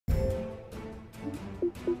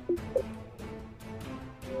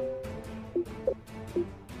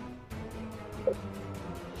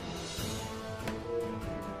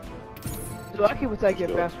lucky with like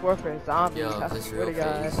Advanced Warfare and Zombies. Yo, I this swear real to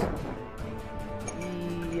God. Faze.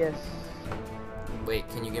 Yes. Wait,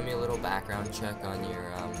 can you give me a little background check on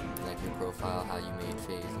your like your profile, how you made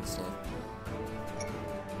Faze and stuff?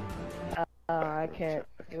 I can't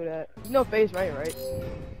do that. You know Faze Rain, right?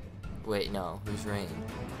 Wait, no, who's Rain?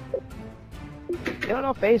 You don't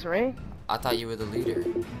know Faze Rain? I thought you were the leader.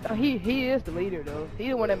 No, he is the leader though. He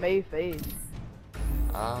the one that made Faze.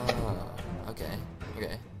 Oh, okay,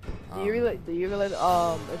 okay. Do you really?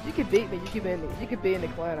 If you could beat me, you could be in the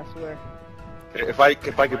clan. I swear. If I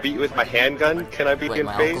could beat you with my handgun, can I beat Wait, you in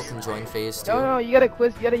my Faze? uncle can join Faze too? No, you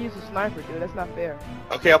gotta use a sniper, dude. That's not fair.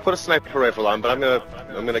 Okay, I'll put a sniper rifle on, but I'm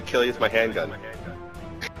gonna kill you with my handgun.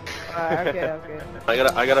 Alright, okay. I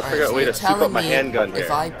gotta figure out a way to soup up my handgun here.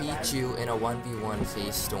 If I beat you in a 1v1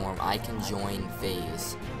 Faze Storm, I can join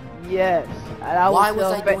Faze. Yes. And Why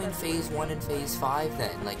was I doing Phase 1 and Phase 5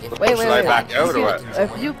 then? Like, if Wait, should I back out or what?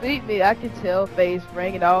 If you beat me, I can tell Faze,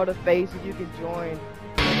 bringing all the phases you can join.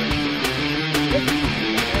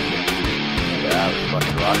 Yeah, I was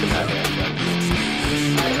fucking rocking that handgun.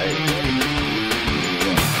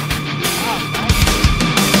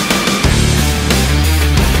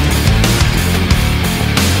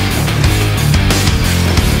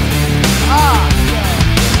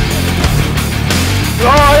 Oh,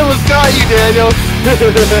 I almost got you, Daniel!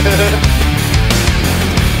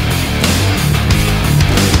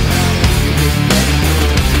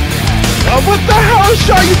 Oh, what the hell? I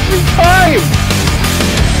shot you 3 times!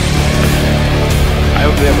 I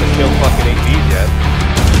haven't been able to kill fucking EightVs yet.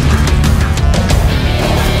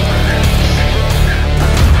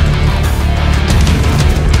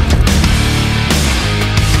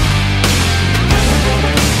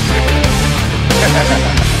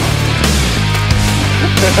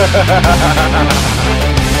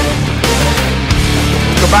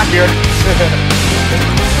 Come back here.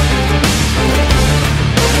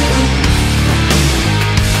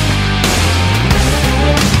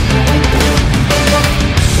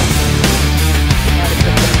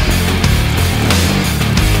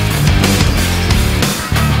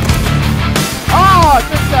 Oh,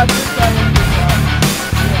 good shot.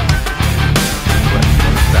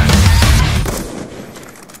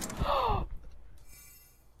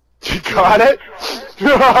 You got it? I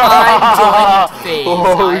joined Phase.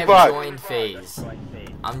 Holy I fuck. joined Phase.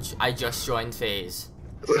 I just joined Phase.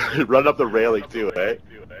 Run up the railing too, eh?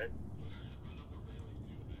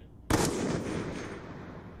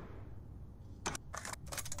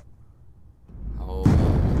 Oh,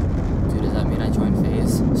 dude, does that mean I joined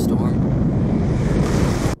Phase?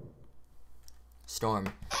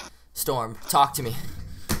 Storm, talk to me.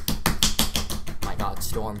 My God,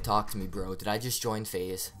 Storm, talk to me, bro. Did I just join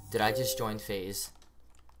Phase?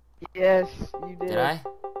 Yes, you did. Did I?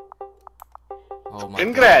 Oh my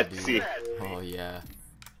Congrats. God, dude. Oh yeah.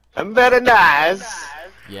 I'm very nice.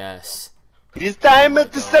 Yes. It is time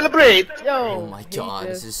to celebrate. Yo, Oh my God,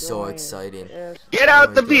 this is so exciting. Yes. Get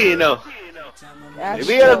out the vino. That's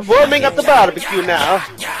We are warming up the barbecue now.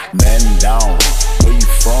 Man down, where you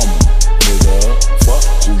from, nigga?